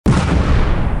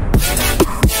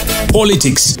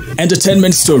politics,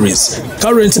 entertainment stories,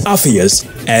 current affairs,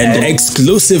 and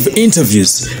exclusive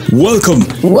interviews. Welcome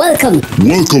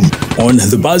on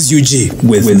The Buzz UG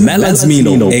with Melad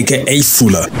Milo, aka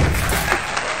Fuller.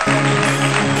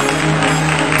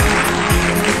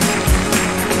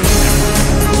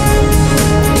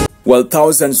 Well,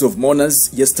 thousands of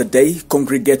mourners yesterday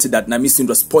congregated at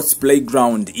Namisindwa Sports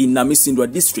Playground in Namisindwa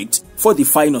District for the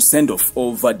final send-off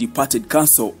of departed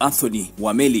counsel Anthony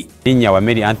Wameli.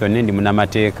 Wameli Anthony ndi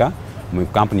munamateeka mu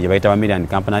company yabaita Wameli and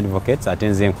Company Advocates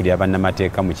atenze nkuli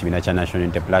abannamateeka mu kibiina kya National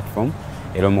Unity Platform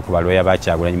era omu ku balooya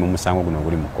bakyagulanye mu musango guno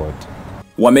guli mu court.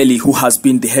 Wameli, who has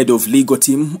been the head of legal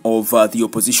team of the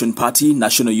opposition party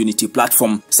National Unity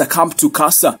Platform, succumbed to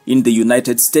cancer in the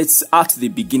United States at the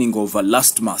beginning of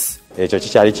last month. Ekyo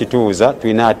kikyali kituuza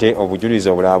tulina ate obujulizi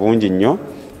obulala bungi nnyo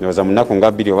ndowooza mu nnaku nga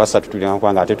 2 oba 3 tulina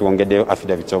kubanga ate tuwongeddeyo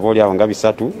affidavits oba oli awo nga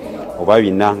 3 oba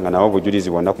 4 nga nabo obujulizi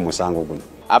bwonna ku musango guno.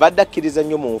 Abadde akkiriza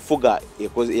nnyo mu nfuga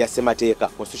ya ssemateeka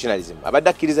constitutionalism, abadde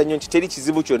akkiriza nnyo nti teri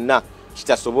kizibu kyonna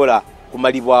kitasobola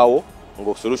kumalibwawo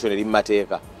ng'osolution eri mu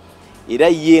mateeka. Era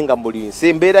ye nga mbuli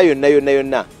nsembeera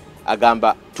yonna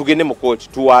agamba tugende mu kooti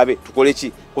tuwaabe tukole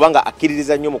ki kubanga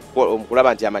akkiririza nnyo mu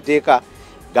kulaba nti amateeka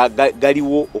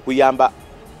galiwo okuyamba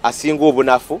asinga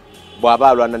obunafu bw'aba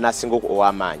alwana n'asinga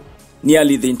ow'amaanyi.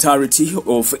 Nearly the entirety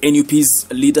of NUP's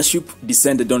leadership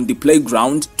descended on the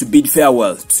playground to bid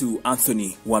farewell to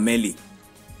Anthony Wameli.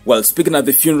 While speaking at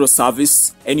the funeral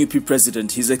service, NUP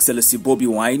President His Excellency Bobi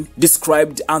Wine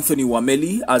described Anthony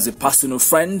Wameli as a personal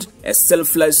friend, a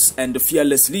selfless and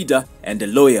fearless leader, and a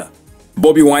lawyer.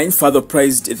 Bobi Wine further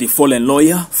praised the fallen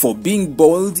lawyer for being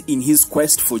bold in his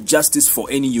quest for justice for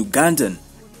any Ugandan.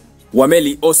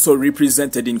 Wameli also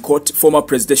represented in court former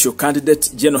presidential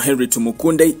candidate General Henry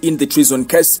Tumukunde in the treason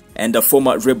case and a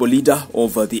former rebel leader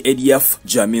of the ADF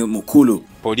Jamil Mukulu.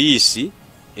 Police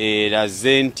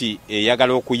eraze nti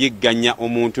eyagala okuyigganya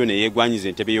omuntu ne yeegwanyiza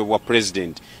entebe y'obwa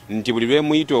president nti buli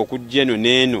lwemuyita okujja eno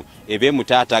n'eno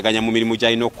ebeemutaataaganya mu mirimu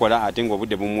gy'alina okukola ate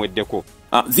ng'obudde bumuweddeko.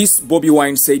 This Bobi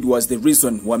Wine said was the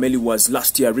reason Wameli was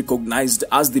last year recognized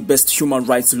as the best human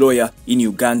rights lawyer in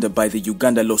Uganda by the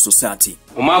Uganda Law Society.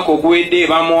 Umako gwede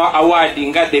bamuwa award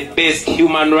nga the best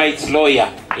human rights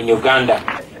lawyer in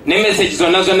Uganda. Ne message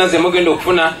zonna ze mugenda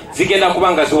okufuna zigenda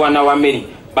kubanga ziwana Wameli.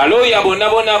 Baloya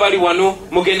bonna bali wano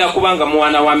mugenda kubanga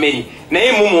muwana Wameli.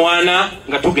 Naye mumuwana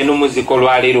nga tugenda muziko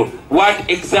lwalero. What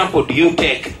example do you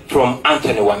take from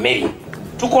Anthony Wameli?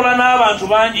 Tukola n'abantu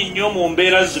bangi nnyo mu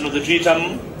mbeera zino ze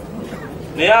tuyitamu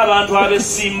naye abantu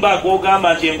abesimba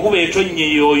gogamba nti enkuba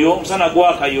etonnye yooyo omusana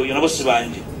gwaka yooyo nabo si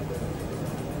bangi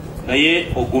naye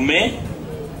ogume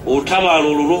otabaala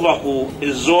oluluva ku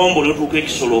ezombo n'otuuka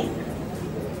ekisolo.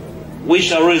 We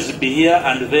shall always be here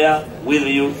and there with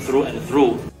you through and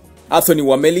through. Anthony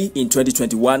Wameli in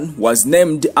 2021 was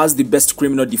named as the best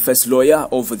criminal defense lawyer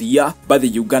of the year by the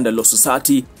Uganda Law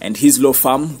Society, and his law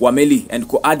firm, Wameli and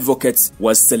Co-Advocates,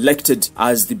 was selected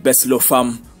as the best law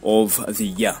firm of the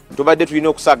year. Tubadde tulina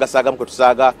okusaagasaaga mu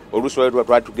tusaaga oluusi lwaliro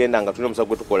twali tugenda nga tulina omusango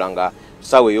gwe tukolanga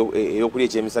tusaawa ey'okulya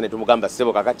ekyemisana tumugamba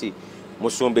ssebo kakati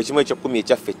musumba ekimu eky'ekkumi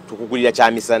ekyaffe tukugulira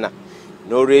kya misana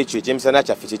n'olwekyo ekyemisana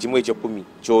kyaffe kyekimu eky'ekkumi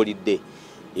ky'olidde.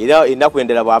 Era ennaku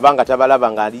endala bw'abanga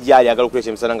tabalaba nga ali gyali agala okulya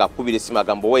ekyemisana ng'akubira essimu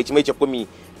agamba owa ekimu eky'ekkumi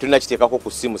tulina kiteekako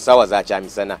ku ssimu ssaawa za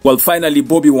kyamisana. Well, finally,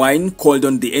 Bobi Wine called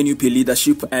on the NUP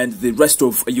leadership and the rest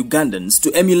of Ugandans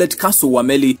to emulate Counsel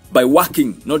Wameli by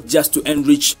working not just to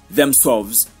enrich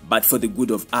themselves but for the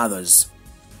good of others.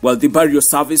 Well, the burial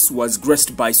service was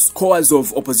graced by scores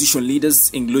of opposition leaders,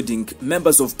 including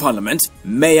members of parliament,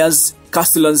 mayors,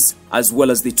 councillors, as well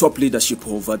as the top leadership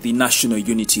of the National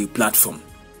Unity Platform.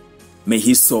 May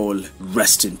his soul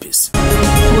rest in peace.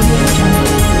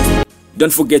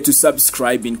 Don't forget to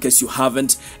subscribe in case you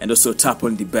haven't, and also tap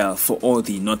on the bell for all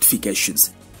the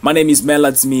notifications. My name is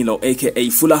Melad Milo, aka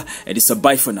Fuller, and it's a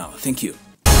bye for now. Thank you.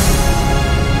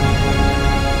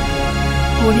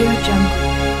 Audio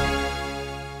Jungle.